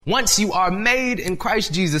Once you are made in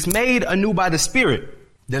Christ Jesus, made anew by the Spirit,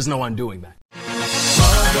 there's no undoing that.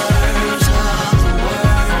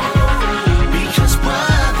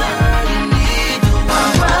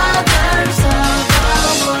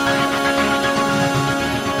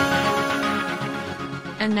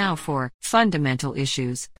 And now for fundamental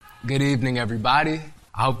issues. Good evening, everybody.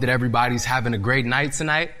 I hope that everybody's having a great night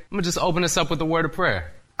tonight. I'm going to just open us up with a word of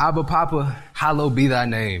prayer. Abba, Papa, hallowed be thy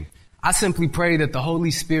name. I simply pray that the Holy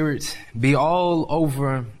Spirit be all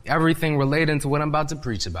over everything relating to what I'm about to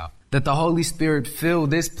preach about. That the Holy Spirit fill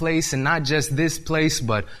this place, and not just this place,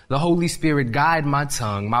 but the Holy Spirit guide my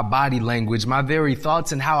tongue, my body language, my very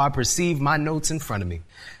thoughts, and how I perceive my notes in front of me.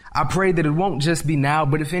 I pray that it won't just be now,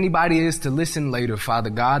 but if anybody is to listen later, Father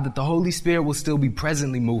God, that the Holy Spirit will still be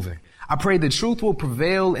presently moving. I pray that truth will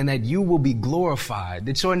prevail and that you will be glorified,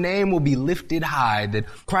 that your name will be lifted high, that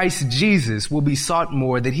Christ Jesus will be sought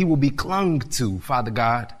more, that he will be clung to, Father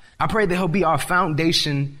God. I pray that he'll be our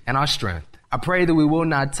foundation and our strength. I pray that we will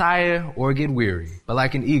not tire or get weary, but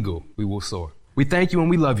like an eagle, we will soar. We thank you and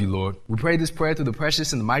we love you, Lord. We pray this prayer through the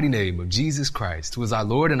precious and the mighty name of Jesus Christ, who is our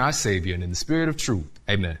Lord and our Savior, and in the Spirit of truth.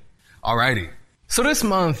 Amen. Alrighty. So this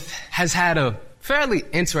month has had a fairly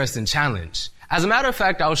interesting challenge. As a matter of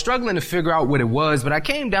fact, I was struggling to figure out what it was, but I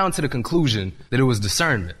came down to the conclusion that it was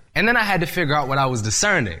discernment. And then I had to figure out what I was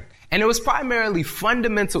discerning. And it was primarily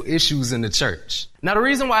fundamental issues in the church. Now, the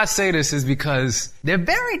reason why I say this is because they're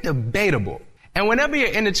very debatable. And whenever you're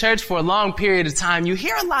in the church for a long period of time, you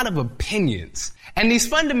hear a lot of opinions. And these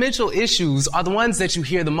fundamental issues are the ones that you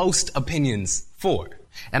hear the most opinions for.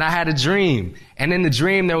 And I had a dream, and in the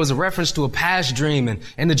dream there was a reference to a past dream, and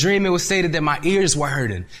in the dream it was stated that my ears were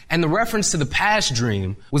hurting. And the reference to the past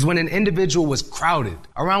dream was when an individual was crowded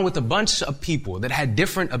around with a bunch of people that had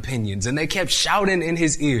different opinions, and they kept shouting in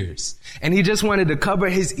his ears. And he just wanted to cover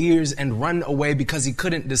his ears and run away because he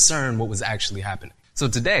couldn't discern what was actually happening. So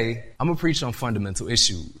today, I'm going to preach on fundamental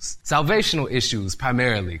issues, salvational issues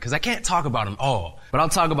primarily, because I can't talk about them all, but I'll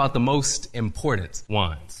talk about the most important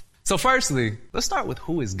ones. So firstly, let's start with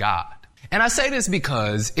who is God. And I say this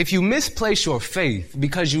because if you misplace your faith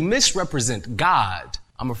because you misrepresent God,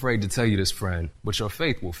 I'm afraid to tell you this, friend, but your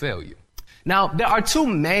faith will fail you. Now, there are two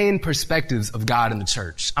main perspectives of God in the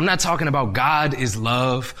church. I'm not talking about God is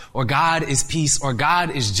love or God is peace or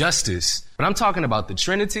God is justice, but I'm talking about the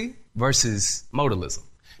Trinity versus modalism.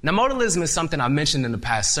 Now, modalism is something I mentioned in the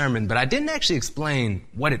past sermon, but I didn't actually explain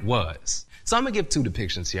what it was. So I'm going to give two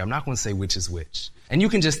depictions here. I'm not going to say which is which. And you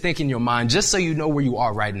can just think in your mind, just so you know where you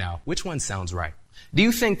are right now, which one sounds right? Do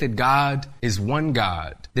you think that God is one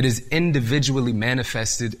God that is individually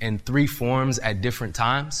manifested in three forms at different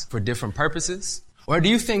times for different purposes? Or do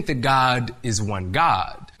you think that God is one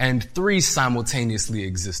God and three simultaneously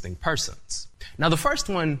existing persons? Now, the first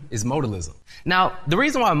one is modalism. Now, the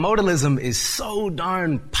reason why modalism is so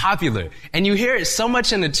darn popular and you hear it so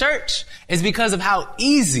much in the church is because of how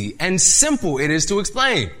easy and simple it is to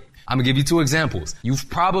explain. I'm going to give you two examples. You've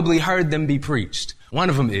probably heard them be preached. One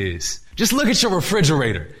of them is, just look at your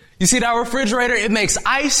refrigerator. You see that refrigerator? It makes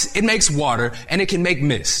ice, it makes water, and it can make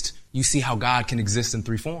mist. You see how God can exist in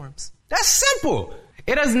three forms? That's simple.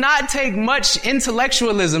 It does not take much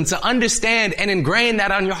intellectualism to understand and ingrain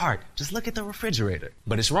that on your heart. Just look at the refrigerator.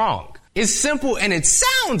 But it's wrong. It's simple and it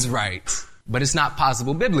sounds right, but it's not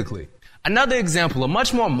possible biblically. Another example, a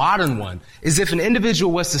much more modern one, is if an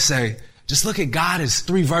individual was to say, just look at God as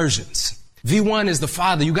three versions. V1 is the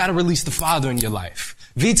Father. You got to release the Father in your life.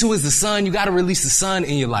 V2 is the Son. You got to release the Son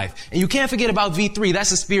in your life. And you can't forget about V3. That's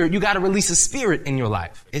the Spirit. You got to release the Spirit in your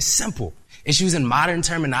life. It's simple. It's using modern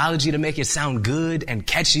terminology to make it sound good and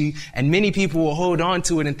catchy, and many people will hold on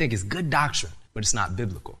to it and think it's good doctrine, but it's not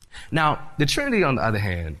biblical. Now, the Trinity, on the other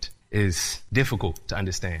hand, is difficult to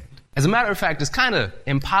understand. As a matter of fact, it's kind of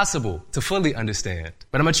impossible to fully understand,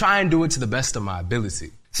 but I'm going to try and do it to the best of my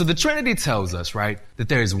ability. So the Trinity tells us, right, that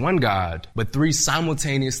there is one God, but three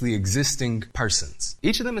simultaneously existing persons.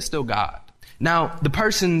 Each of them is still God. Now, the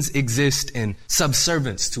persons exist in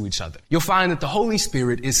subservience to each other. You'll find that the Holy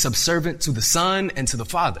Spirit is subservient to the Son and to the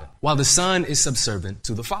Father, while the Son is subservient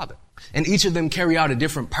to the Father. And each of them carry out a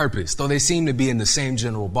different purpose, though they seem to be in the same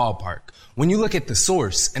general ballpark. When you look at the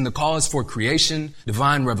source and the cause for creation,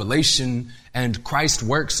 divine revelation, and Christ's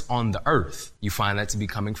works on the earth, you find that to be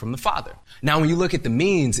coming from the Father. Now, when you look at the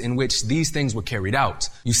means in which these things were carried out,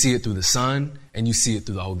 you see it through the Son and you see it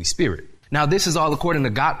through the Holy Spirit. Now, this is all according to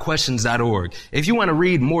GotQuestions.org. If you want to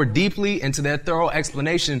read more deeply into their thorough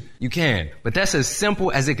explanation, you can. But that's as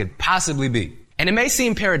simple as it could possibly be. And it may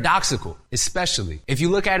seem paradoxical, especially if you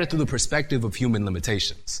look at it through the perspective of human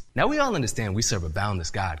limitations. Now, we all understand we serve a boundless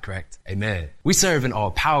God, correct? Amen. We serve an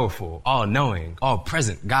all-powerful, all-knowing,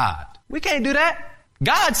 all-present God. We can't do that.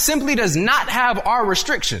 God simply does not have our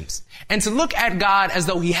restrictions. And to look at God as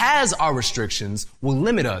though he has our restrictions will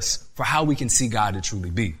limit us for how we can see God to truly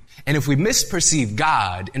be. And if we misperceive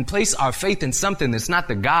God and place our faith in something that's not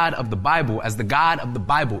the God of the Bible as the God of the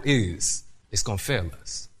Bible is, it's going to fail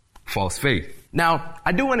us. False faith. Now,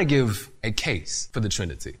 I do want to give a case for the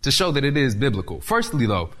Trinity to show that it is biblical. Firstly,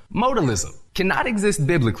 though, modalism cannot exist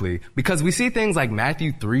biblically because we see things like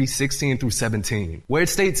Matthew 3:16 through 17, where it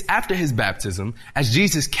states after his baptism, as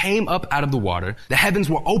Jesus came up out of the water, the heavens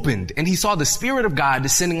were opened and he saw the Spirit of God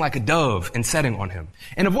descending like a dove and setting on him.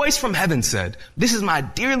 And a voice from heaven said, "This is my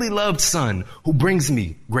dearly loved Son who brings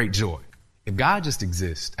me great joy." If God just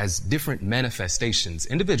exists as different manifestations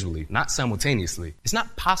individually, not simultaneously, it's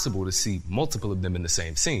not possible to see multiple of them in the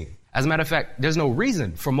same scene. As a matter of fact, there's no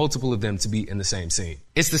reason for multiple of them to be in the same scene.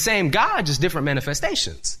 It's the same God, just different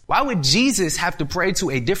manifestations. Why would Jesus have to pray to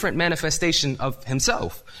a different manifestation of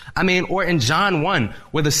himself? Or in John 1,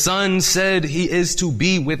 where the Son said he is to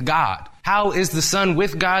be with God. How is the Son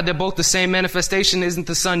with God? They're both the same manifestation. Isn't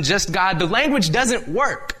the Son just God? The language doesn't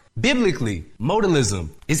work. Biblically, modalism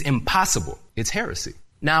is impossible. It's heresy.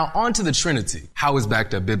 Now, on to the Trinity, how it's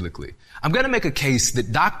backed up biblically. I'm going to make a case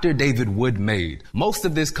that Dr. David Wood made. Most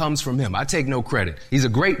of this comes from him. I take no credit. He's a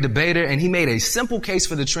great debater, and he made a simple case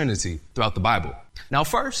for the Trinity throughout the Bible. Now,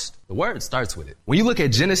 first, the word starts with it. When you look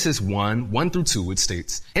at Genesis 1 through 2, it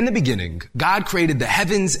states, "In the beginning, God created the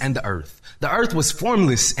heavens and the earth. The earth was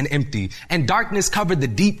formless and empty, and darkness covered the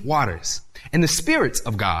deep waters. And the Spirit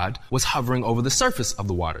of God was hovering over the surface of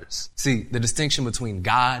the waters." See, the distinction between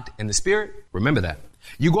God and the Spirit? Remember that.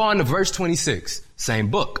 You go on to verse 26, same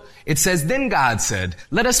book. It says, "Then God said,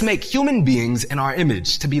 let us make human beings in our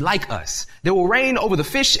image to be like us. They will reign over the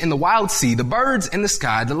fish in the wild sea, the birds in the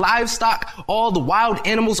sky, the livestock, all the wild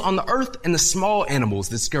animals on the earth, and the small animals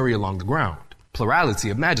that scurry along the ground." Plurality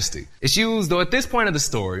of majesty. It's used, though at this point of the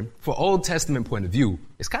story, for Old Testament point of view,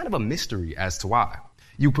 it's kind of a mystery as to why.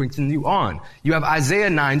 You continue on. You have Isaiah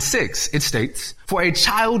 9:6. It states, "For a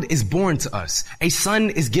child is born to us, a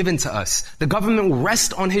son is given to us. The government will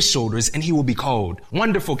rest on his shoulders, and he will be called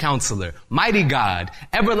Wonderful Counselor, Mighty God,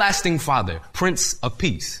 Everlasting Father, Prince of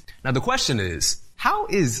Peace." Now the question is, how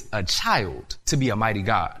is a child to be a mighty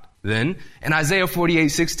God? Then in Isaiah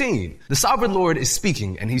 48:16, the sovereign Lord is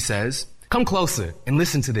speaking, and he says, "Come closer and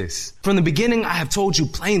listen to this. From the beginning, I have told you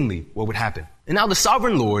plainly what would happen. And now the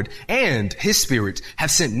sovereign Lord and his Spirit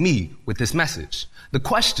have sent me with this message." The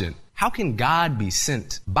question, how can God be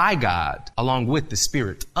sent by God along with the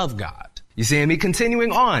Spirit of God? You see me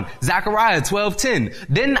continuing on. Zechariah 12:10.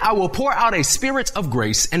 "Then I will pour out a spirit of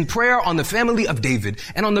grace and prayer on the family of David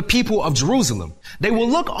and on the people of Jerusalem. They will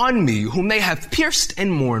look on me whom they have pierced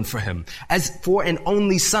and mourn for him as for an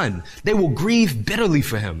only son. They will grieve bitterly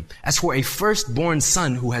for him as for a firstborn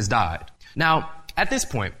son who has died." Now, at this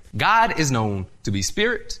point, God is known to be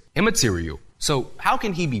spirit, immaterial. So how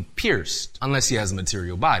can he be pierced unless he has a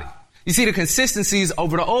material body? You see the consistencies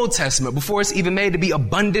over the Old Testament before it's even made to be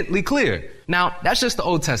abundantly clear. Now, that's just the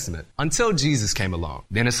Old Testament until Jesus came along.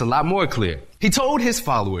 Then it's a lot more clear. He told his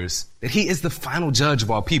followers that he is the final judge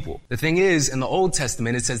of all people. The thing is, in the Old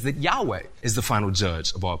Testament, it says that Yahweh is the final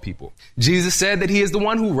judge of all people. Jesus said that he is the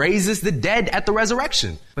one who raises the dead at the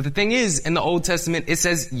resurrection. But the thing is, in the Old Testament, it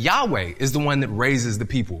says Yahweh is the one that raises the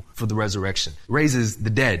people for the resurrection, raises the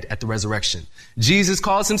dead at the resurrection. Jesus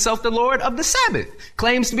calls himself the Lord of the Sabbath,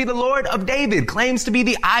 claims to be the Lord of David, claims to be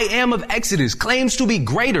the I am of Exodus, claims to be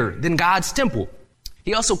greater than God's temple.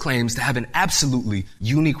 He also claims to have an absolutely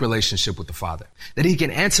unique relationship with the Father, that he can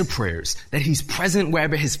answer prayers, that he's present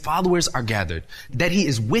wherever his followers are gathered, that he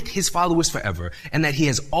is with his followers forever, and that he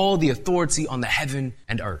has all the authority on the heaven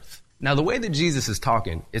and earth. Now, the way that Jesus is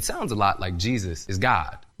talking, it sounds a lot like Jesus is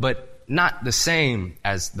God, but not the same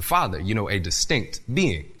as the Father, a distinct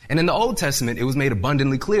being. And in the Old Testament, it was made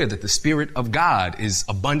abundantly clear that the Spirit of God is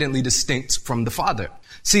abundantly distinct from the Father.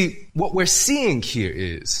 See, what we're seeing here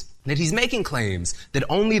is that he's making claims that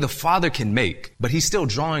only the Father can make, but he's still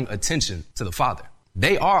drawing attention to the Father.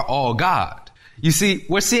 They are all God. You see,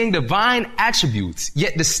 we're seeing divine attributes,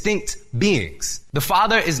 yet distinct beings. The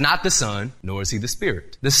Father is not the Son, nor is he the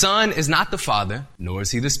Spirit. The Son is not the Father, nor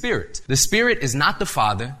is he the Spirit. The Spirit is not the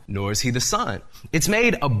Father, nor is he the Son. It's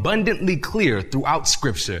made abundantly clear throughout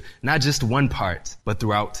Scripture, not just one part, but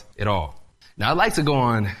throughout it all. Now, I'd like to go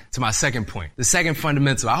on to my second point, the second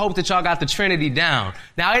fundamental. I hope that y'all got the Trinity down.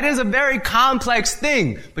 Now, it is a very complex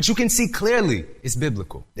thing, but you can see clearly it's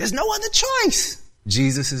biblical. There's no other choice.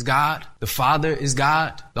 Jesus is God, the Father is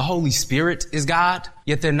God, the Holy Spirit is God,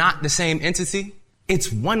 yet they're not the same entity.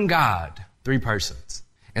 It's one God, three persons.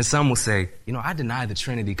 And some will say, I deny the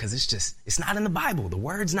Trinity because it's not in the Bible. The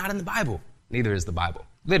word's not in the Bible. Neither is the Bible.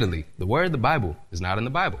 Literally, the word, the Bible, is not in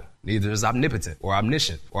the Bible. Neither is omnipotent or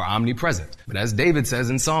omniscient or omnipresent. But as David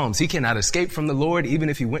says in Psalms, he cannot escape from the Lord even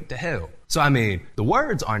if he went to hell. So the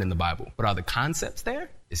words aren't in the Bible, but are the concepts there?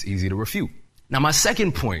 It's easy to refute. Now, my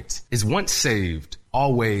second point is once saved,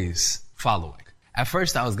 always following. At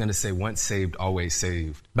first, I was going to say once saved, always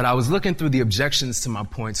saved. But I was looking through the objections to my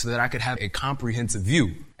point so that I could have a comprehensive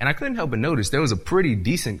view. And I couldn't help but notice there was a pretty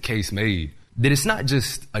decent case made that it's not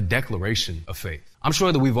just a declaration of faith. I'm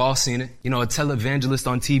sure that we've all seen it. A televangelist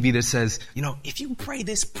on TV that says, if you pray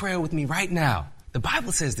this prayer with me right now, the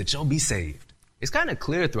Bible says that you'll be saved. It's kind of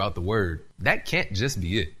clear throughout the word. That can't just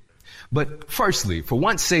be it. But firstly, for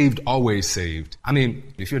once saved, always saved.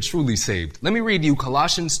 If you're truly saved, let me read you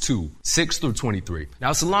Colossians 2, 6 through 23.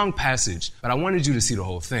 Now, it's a long passage, but I wanted you to see the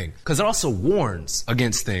whole thing because it also warns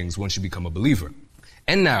against things once you become a believer.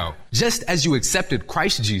 And now, just as you accepted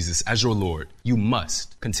Christ Jesus as your Lord, you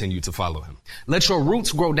must continue to follow him. Let your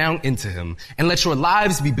roots grow down into him and let your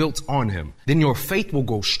lives be built on him. Then your faith will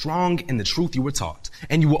grow strong in the truth you were taught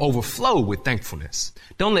and you will overflow with thankfulness.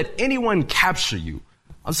 Don't let anyone capture you.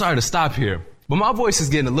 I'm sorry to stop here, but my voice is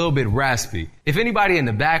getting a little bit raspy. If anybody in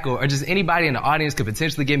the back or just anybody in the audience could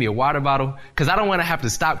potentially give me a water bottle, because I don't want to have to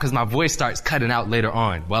stop because my voice starts cutting out later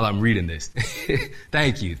on while I'm reading this.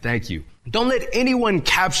 Thank you. Don't let anyone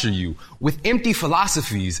capture you with empty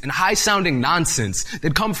philosophies and high-sounding nonsense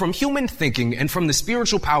that come from human thinking and from the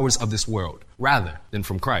spiritual powers of this world, rather than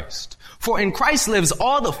from Christ. For in Christ lives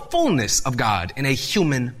all the fullness of God in a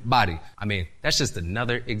human body. That's just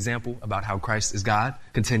another example about how Christ is God.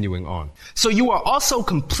 Continuing on. So you are also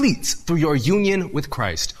complete through your union with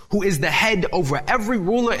Christ, who is the head over every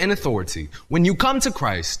ruler and authority. When you come to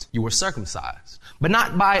Christ, you are circumcised. But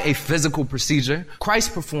not by a physical procedure.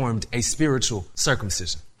 Christ performed a spiritual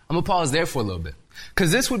circumcision. I'm going to pause there for a little bit,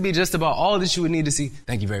 because this would be just about all that you would need to see.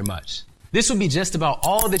 Thank you very much. This would be just about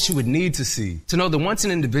all that you would need to see to know that once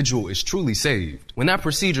an individual is truly saved, when that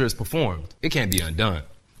procedure is performed, it can't be undone.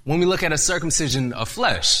 When we look at a circumcision of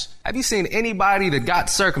flesh, have you seen anybody that got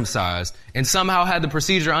circumcised and somehow had the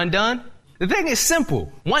procedure undone? The thing is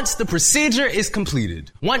simple. Once the procedure is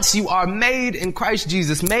completed, once you are made in Christ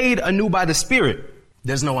Jesus, made anew by the Spirit,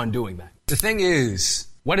 there's no undoing that. The thing is,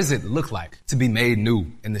 what does it look like to be made new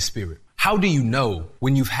in the Spirit? How do you know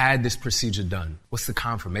when you've had this procedure done? What's the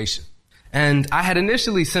confirmation? And I had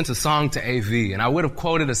initially sent a song to AV, and I would have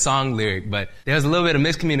quoted a song lyric, but there was a little bit of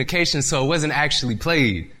miscommunication, so it wasn't actually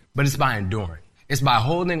played. But it's by enduring. It's by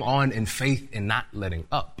holding on in faith and not letting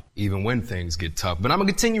up, even when things get tough. But I'm going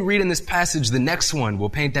to continue reading this passage. The next one will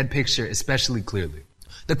paint that picture especially clearly.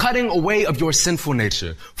 The cutting away of your sinful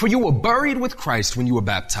nature. For you were buried with Christ when you were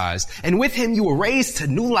baptized, and with him you were raised to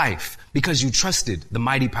new life because you trusted the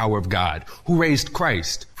mighty power of God who raised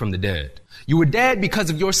Christ from the dead. You were dead because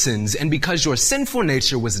of your sins and because your sinful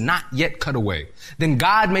nature was not yet cut away. Then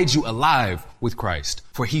God made you alive with Christ,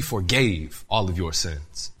 for he forgave all of your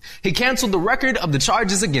sins. He canceled the record of the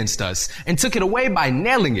charges against us and took it away by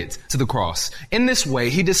nailing it to the cross. In this way,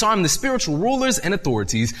 he disarmed the spiritual rulers and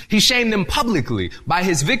authorities. He shamed them publicly by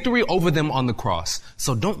his victory over them on the cross.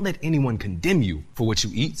 So don't let anyone condemn you for what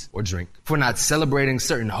you eat or drink, for not celebrating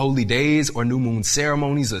certain holy days or new moon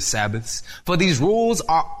ceremonies or Sabbaths. For these rules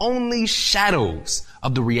are only shadows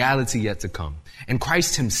of the reality yet to come. And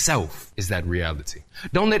Christ himself is that reality.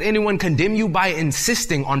 Don't let anyone condemn you by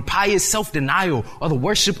insisting on pious self-denial or the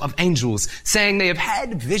worship of angels, saying that they have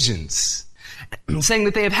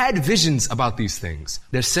had visions about these things.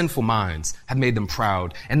 Their sinful minds have made them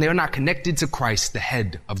proud, and they are not connected to Christ, the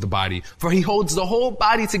head of the body. For he holds the whole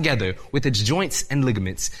body together with its joints and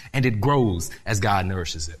ligaments, and it grows as God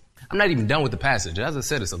nourishes it. I'm not even done with the passage. As I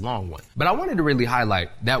said, it's a long one. But I wanted to really highlight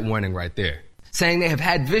that warning right there, saying they have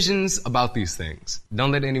had visions about these things.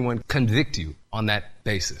 Don't let anyone convict you on that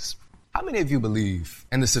basis. How many of you believe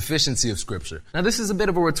in the sufficiency of Scripture? Now, this is a bit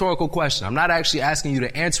of a rhetorical question. I'm not actually asking you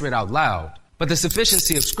to answer it out loud, but the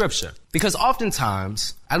sufficiency of Scripture. Because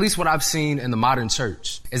oftentimes, at least what I've seen in the modern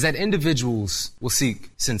church, is that individuals will seek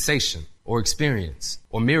sensation or experience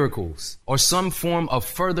or miracles or some form of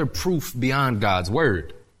further proof beyond God's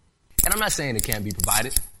word. And I'm not saying it can't be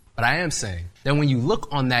provided, but I am saying that when you look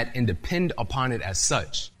on that and depend upon it as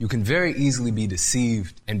such, you can very easily be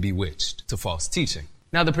deceived and bewitched to false teaching.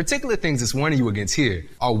 Now, the particular things it's warning you against here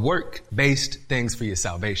are work-based things for your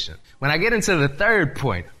salvation. When I get into the third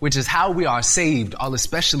point, which is how we are saved, I'll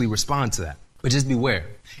especially respond to that. But just beware.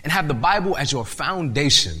 and have the Bible as your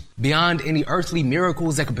foundation beyond any earthly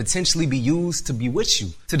miracles that could potentially be used to bewitch you,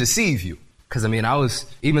 to deceive you. Because I was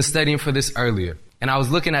even studying for this earlier, and I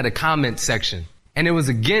was looking at a comment section, and it was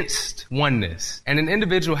against oneness. And an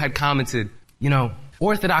individual had commented,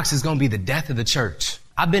 Orthodox is going to be the death of the church.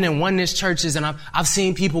 I've been in oneness churches and I've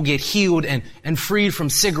seen people get healed and freed from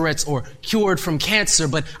cigarettes or cured from cancer,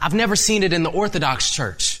 but I've never seen it in the Orthodox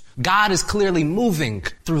church. God is clearly moving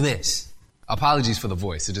through this. Apologies for the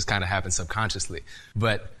voice. It just kind of happened subconsciously.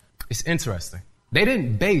 But it's interesting. They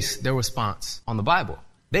didn't base their response on the Bible.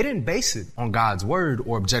 They didn't base it on God's word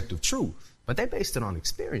or objective truth, but they based it on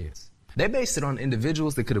experience. They based it on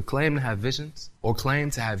individuals that could have claimed to have visions or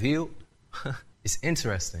claimed to have healed. It's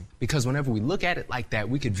interesting because whenever we look at it like that,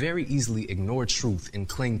 we could very easily ignore truth and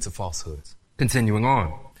cling to falsehoods. Continuing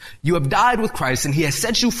on. You have died with Christ and he has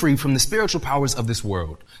set you free from the spiritual powers of this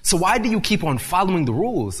world. So why do you keep on following the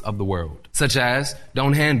rules of the world? Such as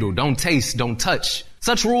don't handle, don't taste, don't touch.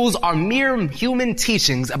 Such rules are mere human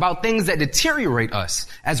teachings about things that deteriorate us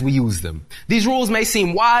as we use them. These rules may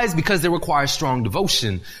seem wise because they require strong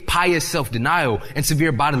devotion, pious self-denial, and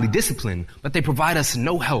severe bodily discipline, but they provide us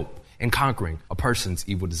no help in conquering a person's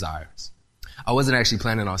evil desires. I wasn't actually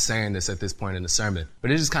planning on saying this at this point in the sermon, but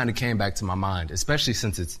it just kind of came back to my mind, especially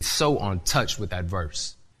since it's so on touch with that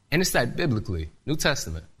verse. And it's that biblically, New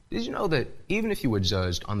Testament, did you know that even if you were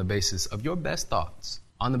judged on the basis of your best thoughts,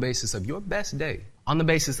 on the basis of your best day, on the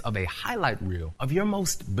basis of a highlight reel of your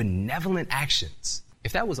most benevolent actions,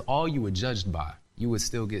 if that was all you were judged by, you would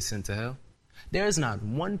still get sent to hell? There is not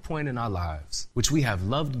one point in our lives which we have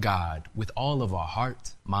loved God with all of our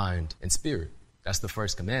heart, mind, and spirit. That's the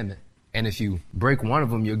first commandment. And if you break one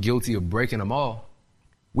of them, you're guilty of breaking them all.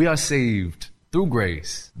 We are saved through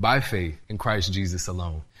grace by faith in Christ Jesus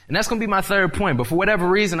alone. And that's going to be my third point. But for whatever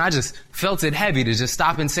reason, I just felt it heavy to just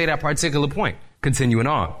stop and say that particular point. Continuing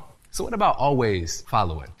on. So what about always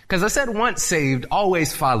following? Because I said once saved,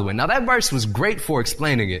 always following. Now that verse was great for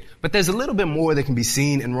explaining it, but there's a little bit more that can be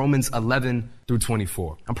seen in Romans 11 through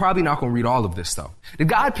 24. I'm probably not going to read all of this though. Did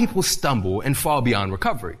God people stumble and fall beyond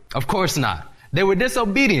recovery? Of course not. They were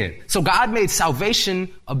disobedient. So God made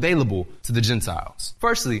salvation available to the Gentiles.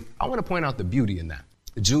 Firstly, I want to point out the beauty in that.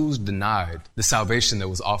 The Jews denied the salvation that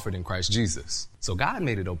was offered in Christ Jesus. So God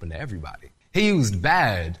made it open to everybody. He used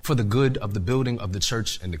bad for the good of the building of the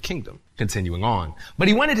church and the kingdom. Continuing on. But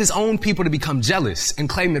he wanted his own people to become jealous and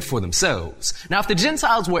claim it for themselves. Now, if the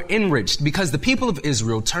Gentiles were enriched because the people of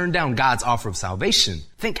Israel turned down God's offer of salvation,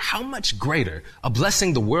 think how much greater a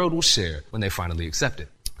blessing the world will share when they finally accept it.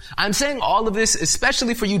 I'm saying all of this,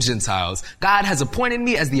 especially for you Gentiles. God has appointed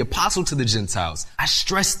me as the apostle to the Gentiles. I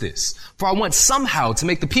stress this, for I want somehow to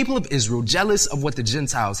make the people of Israel jealous of what the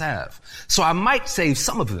Gentiles have, so I might save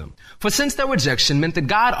some of them. For since their rejection meant that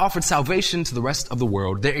God offered salvation to the rest of the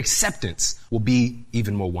world, their acceptance will be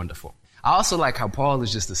even more wonderful. I also like how Paul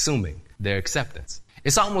is just assuming their acceptance.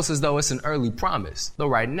 It's almost as though it's an early promise, though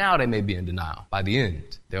right now they may be in denial. By the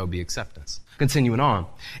end, there will be acceptance. Continuing on.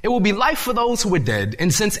 It will be life for those who are dead,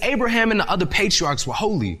 and since Abraham and the other patriarchs were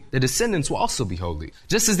holy, the descendants will also be holy,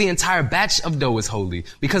 just as the entire batch of dough is holy,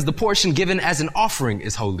 because the portion given as an offering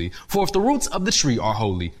is holy. For if the roots of the tree are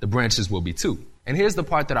holy, the branches will be too. And here's the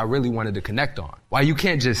part that I really wanted to connect on. Why you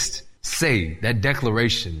can't just say that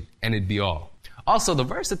declaration and it be all. Also, the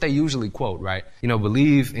verse that they usually quote, right?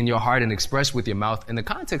 Believe in your heart and express with your mouth. In the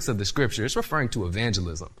context of the scripture, it's referring to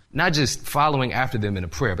evangelism, not just following after them in a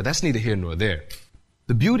prayer, but that's neither here nor there.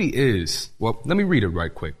 The beauty is, let me read it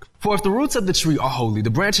right quick. For if the roots of the tree are holy, the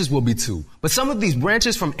branches will be too. But some of these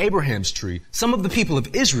branches from Abraham's tree, some of the people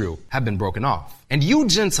of Israel have been broken off. And you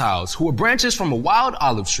Gentiles who are branches from a wild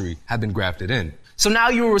olive tree have been grafted in. So now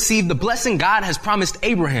you will receive the blessing God has promised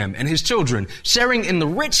Abraham and his children, sharing in the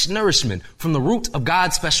rich nourishment from the root of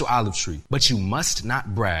God's special olive tree. But you must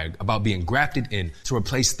not brag about being grafted in to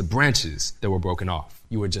replace the branches that were broken off.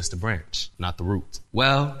 You are just a branch, not the root.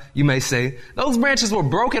 Well, you may say, those branches were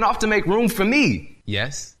broken off to make room for me.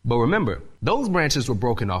 Yes, but remember, those branches were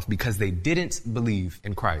broken off because they didn't believe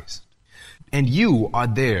in Christ. And you are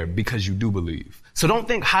there because you do believe. So don't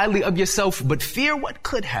think highly of yourself, but fear what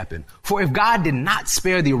could happen. For if God did not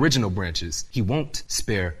spare the original branches, he won't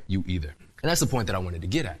spare you either. And that's the point that I wanted to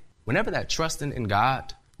get at. Whenever that trusting in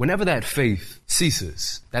God, whenever that faith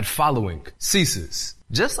ceases, that following ceases,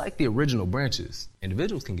 just like the original branches,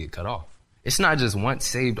 individuals can get cut off. It's not just once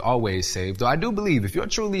saved, always saved. Though I do believe if you're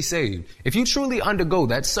truly saved, if you truly undergo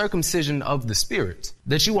that circumcision of the Spirit,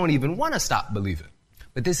 that you won't even want to stop believing.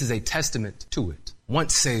 But this is a testament to it.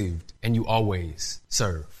 Once saved and you always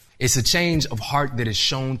serve. It's a change of heart that is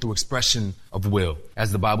shown through expression of will.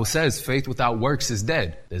 As the Bible says, faith without works is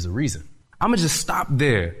dead. There's a reason. I'm going to just stop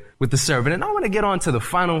there with the servant. And I want to get on to the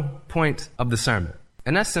final point of the sermon.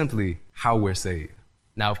 And that's simply how we're saved.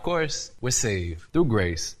 Now, of course, we're saved through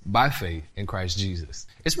grace by faith in Christ Jesus.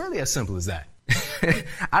 It's really as simple as that.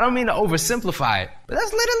 I don't mean to oversimplify it, but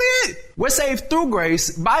that's literally it. We're saved through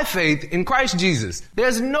grace by faith in Christ Jesus.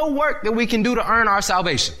 There's no work that we can do to earn our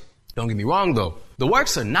salvation. Don't get me wrong, though. The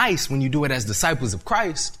works are nice when you do it as disciples of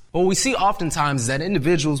Christ. But what we see oftentimes is that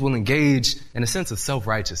individuals will engage in a sense of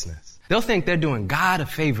self-righteousness. They'll think they're doing God a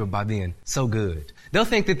favor by being so good. They'll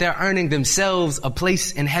think that they're earning themselves a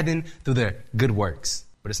place in heaven through their good works.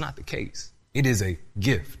 But it's not the case. It is a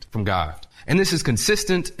gift from God. And this is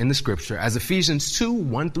consistent in the scripture, as Ephesians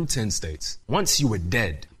 2:1-10 states. Once you were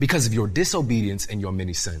dead because of your disobedience and your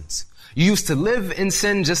many sins. You used to live in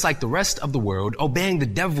sin just like the rest of the world, obeying the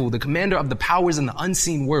devil, the commander of the powers in the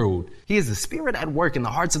unseen world. He is the spirit at work in the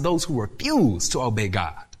hearts of those who refuse to obey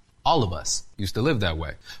God. All of us used to live that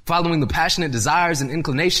way, following the passionate desires and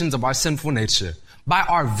inclinations of our sinful nature. By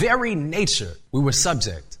our very nature, we were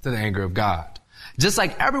subject to the anger of God. Just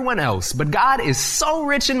like everyone else, but God is so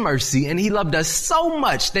rich in mercy and he loved us so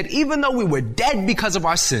much that even though we were dead because of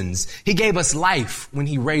our sins, he gave us life when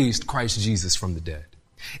he raised Christ Jesus from the dead.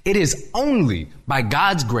 It is only by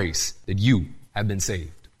God's grace that you have been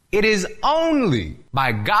saved. It is only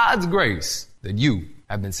by God's grace that you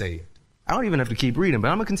have been saved. I don't even have to keep reading, but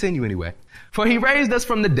I'm going to continue anyway. For he raised us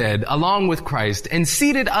from the dead along with Christ and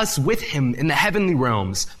seated us with him in the heavenly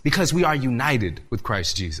realms because we are united with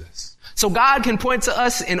Christ Jesus. So God can point to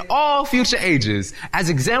us in all future ages as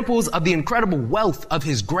examples of the incredible wealth of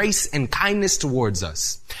his grace and kindness towards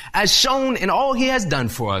us. As shown in all he has done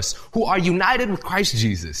for us who are united with Christ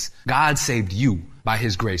Jesus, God saved you by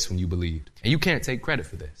his grace when you believed. And you can't take credit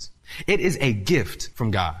for this. It is a gift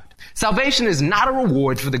from God. Salvation is not a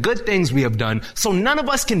reward for the good things we have done, so none of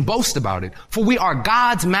us can boast about it, for we are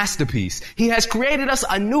God's masterpiece. He has created us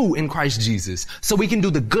anew in Christ Jesus, so we can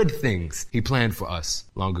do the good things he planned for us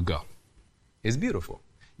long ago. It's beautiful.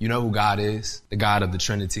 You know who God is, the God of the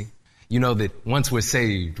Trinity. You know that once we're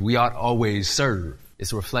saved, we ought always serve.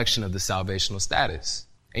 It's a reflection of the salvational status.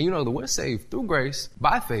 And you know that we're saved through grace,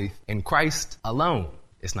 by faith, in Christ alone.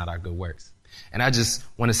 It's not our good works. And I just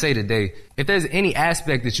want to say today, if there's any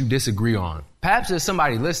aspect that you disagree on, perhaps there's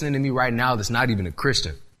somebody listening to me right now that's not even a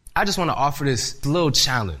Christian. I just want to offer this little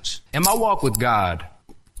challenge. In my walk with God,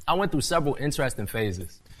 I went through several interesting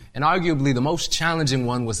phases. And arguably the most challenging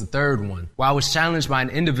one was the third one, where I was challenged by an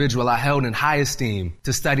individual I held in high esteem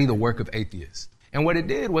to study the work of atheists. And what it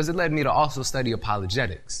did was it led me to also study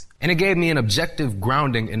apologetics. And it gave me an objective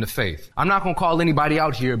grounding in the faith. I'm not going to call anybody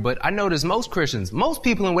out here, but I notice most Christians, most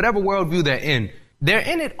people in whatever worldview they're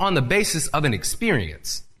in it on the basis of an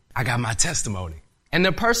experience. I got my testimony. And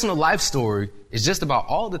their personal life story is just about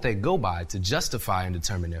all that they go by to justify and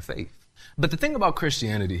determine their faith. But the thing about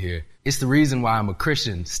Christianity here, it's the reason why I'm a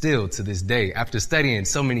Christian still to this day after studying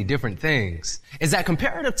so many different things, is that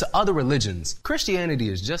comparative to other religions, Christianity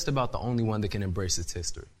is just about the only one that can embrace its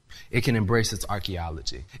history. It can embrace its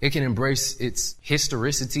archaeology. It can embrace its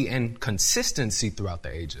historicity and consistency throughout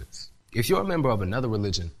the ages. If you're a member of another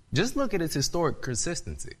religion, just look at its historic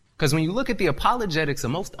consistency. Because when you look at the apologetics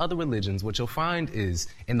of most other religions, what you'll find is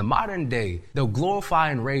in the modern day, they'll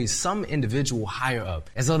glorify and raise some individual higher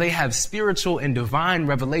up as though they have spiritual and divine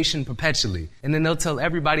revelation perpetually. And then they'll tell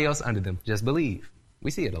everybody else under them, just believe.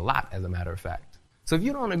 We see it a lot, as a matter of fact. So if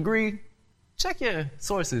you don't agree, check your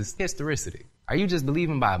sources' historicity. Are you just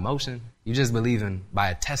believing by emotion? You just believing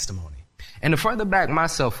by a testimony? And to further back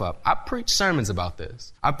myself up, I preach sermons about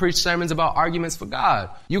this. I preach sermons about arguments for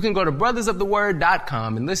God. You can go to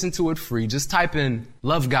brothersoftheword.com and listen to it free. Just type in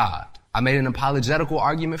love God. I made an apologetical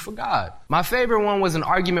argument for God. My favorite one was an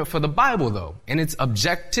argument for the Bible, though, and its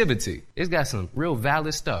objectivity. It's got some real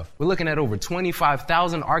valid stuff. We're looking at over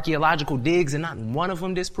 25,000 archaeological digs, and not one of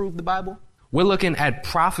them disproved the Bible. We're looking at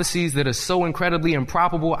prophecies that are so incredibly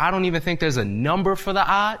improbable, I don't even think there's a number for the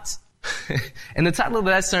odds. And the title of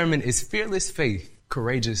that sermon is Fearless Faith,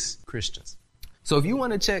 Courageous Christians. So if you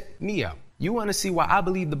want to check me out, you want to see why I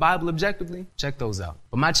believe the Bible objectively, check those out.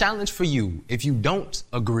 But my challenge for you, if you don't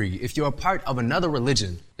agree, if you're a part of another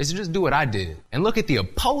religion, is to just do what I did and look at the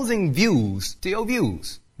opposing views to your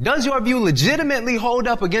views. Does your view legitimately hold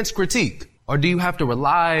up against critique? Or do you have to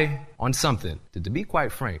rely on something that, to be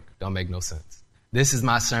quite frank, don't make no sense? This is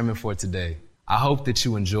my sermon for today. I hope that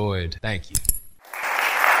you enjoyed. Thank you.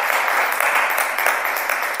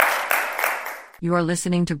 You are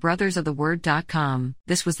listening to brothersoftheword.com.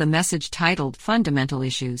 This was the message titled Fundamental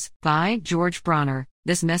Issues by George Bronner.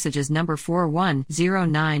 This message is number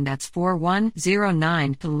 4109. That's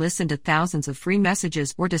 4109. To listen to thousands of free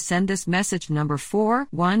messages or to send this message number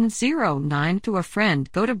 4109 to a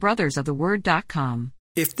friend, go to brothersoftheword.com.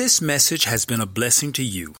 If this message has been a blessing to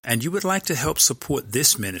you and you would like to help support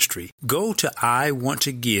this ministry, go to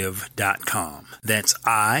iwanttogive.com. That's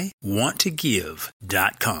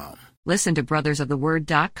iwanttogive.com. Listen to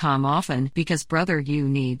brothersoftheword.com often because, brother, you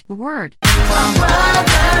need the word.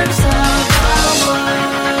 Brothers of